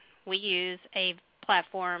Hootsuite, we use a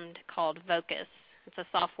platform called Vocus. It's a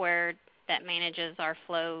software that manages our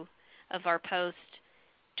flow of our posts,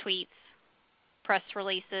 tweets, press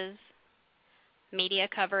releases, media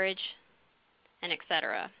coverage, and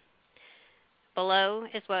etc. Below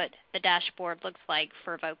is what the dashboard looks like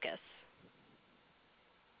for Vocus.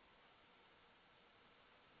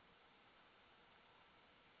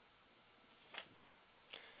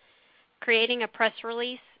 Creating a press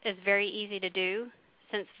release is very easy to do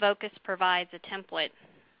since Vocus provides a template,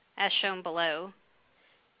 as shown below,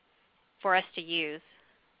 for us to use.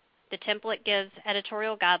 The template gives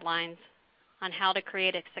editorial guidelines on how to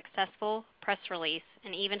create a successful press release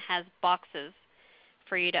and even has boxes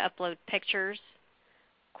for you to upload pictures,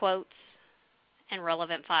 quotes, and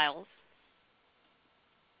relevant files.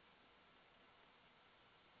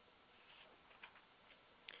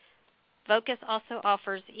 Vocus also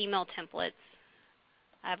offers email templates.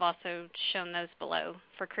 I've also shown those below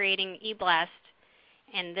for creating eBlast,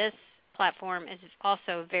 and this platform is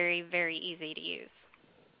also very, very easy to use.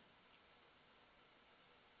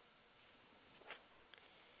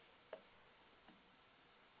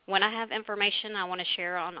 When I have information I want to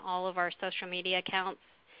share on all of our social media accounts,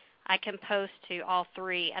 I can post to all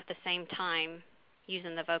three at the same time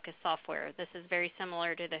using the Vocus software. This is very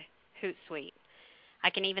similar to the Hootsuite. I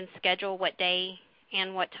can even schedule what day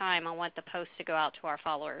and what time I want the post to go out to our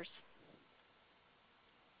followers.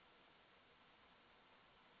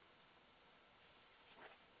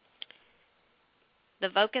 The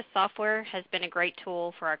Vocus software has been a great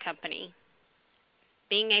tool for our company.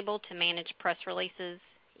 Being able to manage press releases,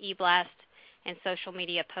 eBlast, and social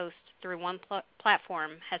media posts through one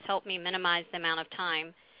platform has helped me minimize the amount of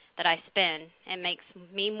time that I spend and makes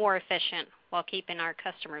me more efficient while keeping our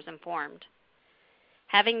customers informed.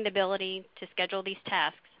 Having the ability to schedule these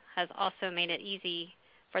tasks has also made it easy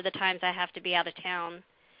for the times I have to be out of town,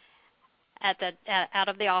 out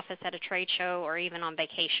of the office at a trade show, or even on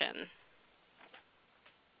vacation.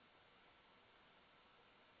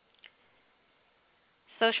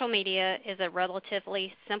 Social media is a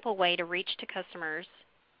relatively simple way to reach to customers,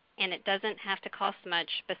 and it doesn't have to cost much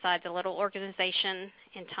besides a little organization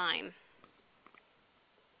and time.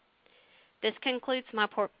 This concludes my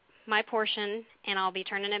portion, and I'll be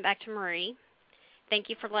turning it back to Marie. Thank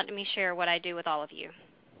you for letting me share what I do with all of you.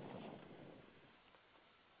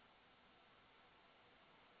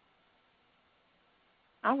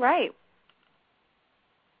 All right.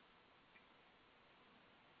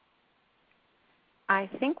 I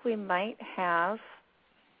think we might have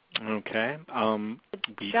Okay.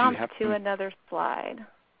 We jump do have to another slide.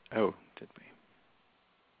 Oh, did we?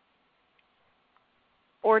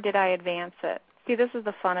 Or did I advance it? See, this is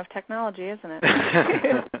the fun of technology, isn't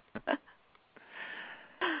it?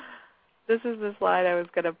 This is the slide I was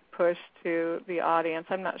going to push to the audience.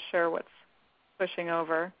 I'm not sure what's pushing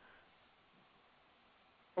over.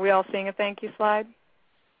 Are we all seeing a thank you slide?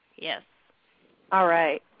 Yes. All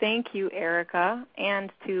right. Thank you, Erica, and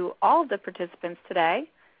to all of the participants today.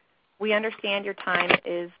 We understand your time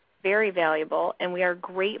is very valuable, and we are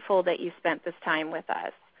grateful that you spent this time with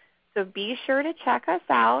us. So be sure to check us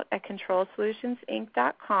out at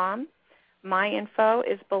controlsolutionsinc.com. My info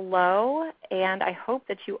is below, and I hope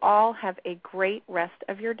that you all have a great rest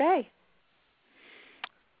of your day.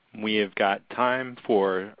 We have got time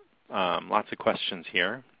for lots of questions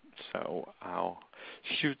here, so I'll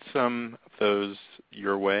shoot some of those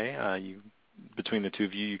your way. Between the two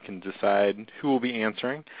of you, you can decide who will be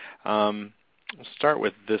answering. We'll start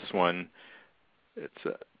with this one. It's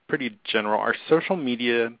pretty general. Are social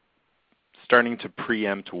media starting to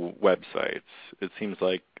preempt websites? It seems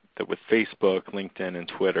like that with Facebook, LinkedIn,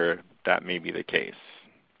 and Twitter, that may be the case.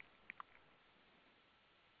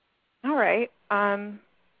 All right.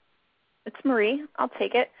 It's Marie. I'll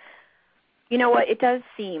take it. You know what? It does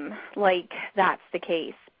seem like that's the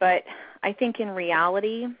case, but I think in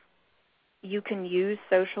reality, you can use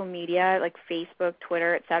social media like Facebook,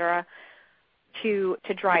 Twitter, etc., to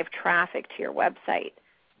drive traffic to your website.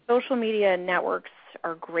 Social media networks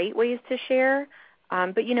are great ways to share,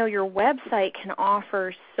 but you know, your website can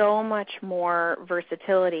offer so much more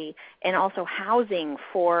versatility and also housing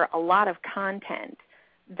for a lot of content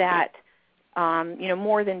that you know,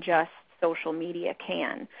 more than just social media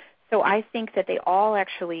can. So I think that they all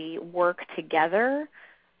actually work together,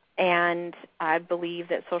 and I believe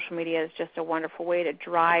that social media is just a wonderful way to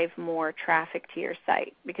drive more traffic to your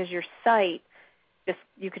site, because your site,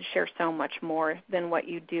 you can share so much more than what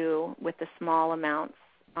you do with the small amounts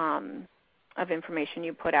of information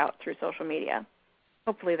you put out through social media.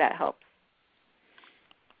 Hopefully that helps.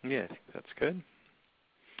 Yeah, I think that's good.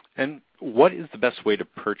 And what is the best way to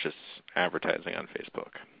purchase advertising on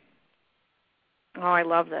Facebook? Oh, I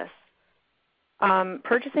love this.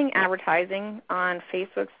 Purchasing advertising on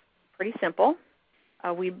Facebook's pretty simple.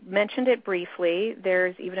 We mentioned it briefly.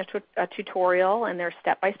 There's even a tutorial, and there's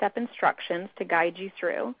step-by-step instructions to guide you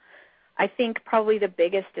through. I think probably the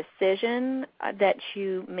biggest decision that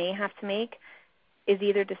you may have to make is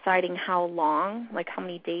either deciding how long, like how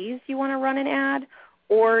many days you want to run an ad,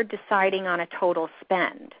 or deciding on a total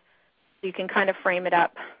spend. So you can kind of frame it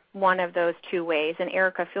up one of those two ways. And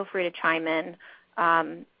Erica, feel free to chime in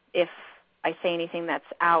if I say anything that's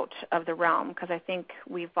out of the realm, because I think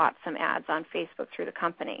we've bought some ads on Facebook through the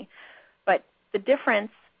company. But the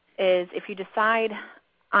difference is if you decide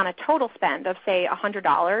on a total spend of, say,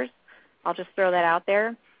 $100, I'll just throw that out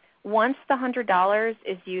there. Once the $100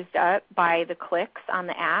 is used up by the clicks on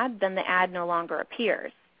the ad, then the ad no longer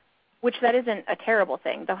appears, which that isn't a terrible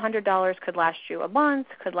thing. The $100 could last you a month,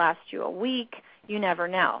 could last you a week. You never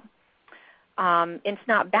know. It's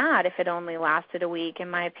not bad if it only lasted a week,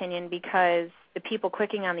 in my opinion, because the people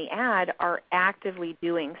clicking on the ad are actively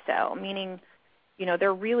doing so, meaning, you know,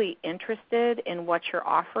 they're really interested in what you're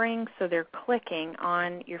offering, so they're clicking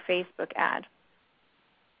on your Facebook ad.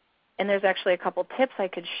 And there's actually a couple tips I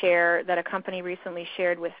could share that a company recently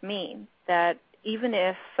shared with me, that even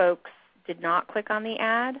if folks did not click on the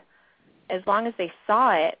ad, as long as they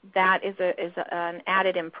saw it, that is an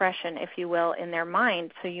added impression, if you will, in their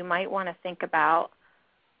mind. So you might want to think about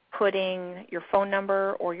putting your phone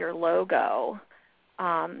number or your logo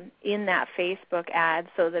in that Facebook ad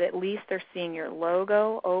so that at least they're seeing your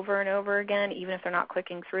logo over and over again, even if they're not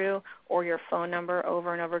clicking through, or your phone number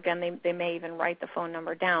over and over again. They may even write the phone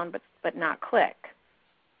number down but not click.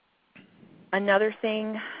 Another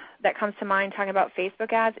thing that comes to mind talking about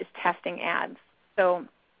Facebook ads is testing ads. So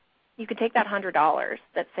you could take that $100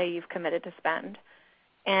 that say you've committed to spend,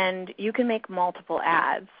 and you can make multiple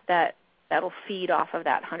ads that'll feed off of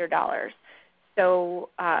that $100. So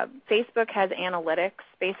Facebook has analytics.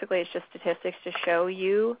 Basically, it's just statistics to show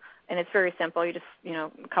you, and it's very simple. You just, a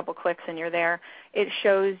couple clicks and you're there. It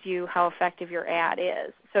shows you how effective your ad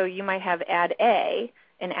is. So you might have ad A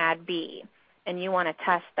and ad B, and you want to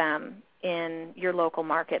test them in your local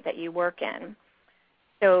market that you work in.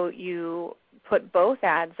 So you put both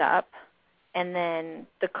ads up, and then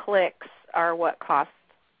the clicks are what costs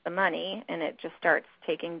the money, and it just starts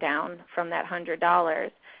taking down from that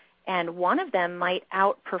 $100. And one of those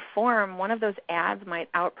ads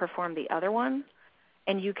might outperform the other one,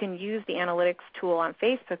 and you can use the analytics tool on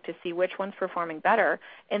Facebook to see which one's performing better,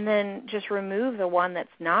 and then just remove the one that's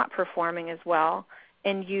not performing as well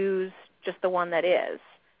and use just the one that is.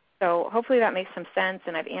 So hopefully that makes some sense,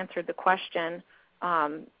 and I've answered the question.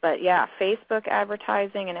 But yeah, Facebook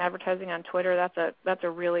advertising and advertising on Twitter, that's a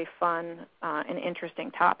really fun and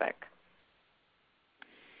interesting topic.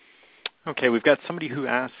 Okay, we've got somebody who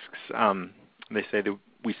asks, they say that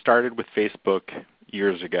we started with Facebook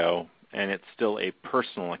years ago, and it's still a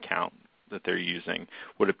personal account that they're using.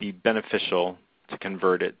 Would it be beneficial to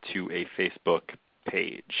convert it to a Facebook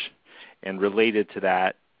page? And related to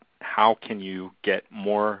that, how can you get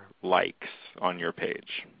more likes on your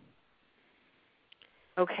page?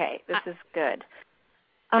 Okay, this is good.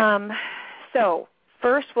 So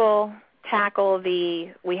first we'll tackle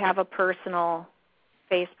we have a personal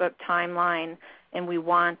Facebook timeline and we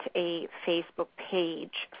want a Facebook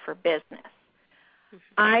page for business.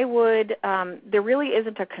 I would, there really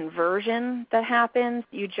isn't a conversion that happens.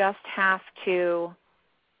 You just have to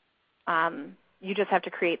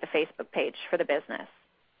create the Facebook page for the business.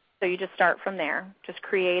 So you just start from there. Just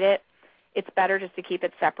create it. It's better just to keep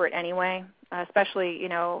it separate anyway, especially,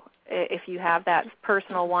 if you have that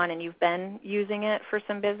personal one and you've been using it for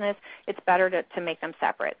some business, it's better to make them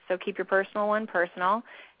separate. So keep your personal one personal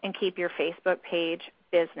and keep your Facebook page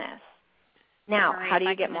business. Now, how do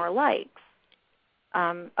you get more likes?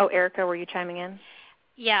 Erica, were you chiming in?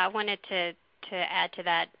 Yeah, I wanted to add to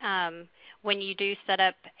that. When you do set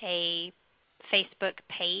up a Facebook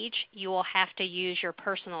page, you will have to use your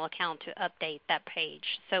personal account to update that page.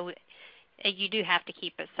 So you do have to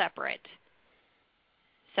keep it separate.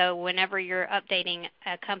 So whenever you're updating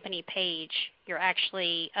a company page, you're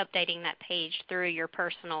actually updating that page through your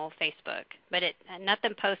personal Facebook. But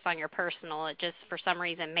nothing posts on your personal. It just, for some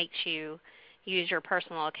reason, makes you use your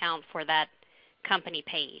personal account for that company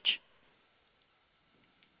page.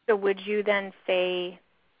 So would you then say,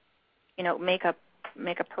 make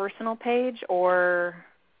a personal page, or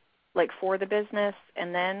like for the business,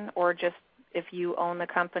 and then, or just if you own the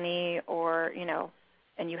company, or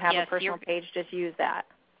and you have a personal page, just use that.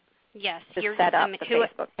 Yes, just set up the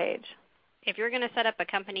Facebook page. If you're going to set up a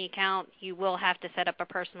company account, you will have to set up a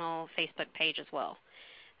personal Facebook page as well.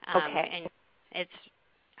 Okay. And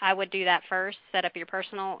I would do that first, set up your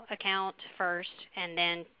personal account first, and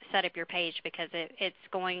then set up your page, because it's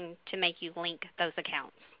going to make you link those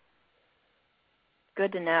accounts.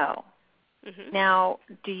 Good to know. Mm-hmm. Now,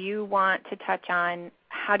 do you want to touch on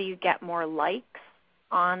how do you get more likes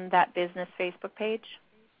on that business Facebook page?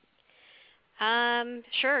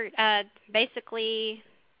 Sure. Basically,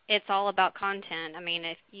 it's all about content. I mean,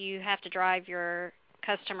 if you have to drive your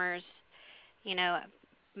customers,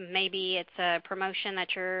 maybe it's a promotion that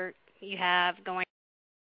you have going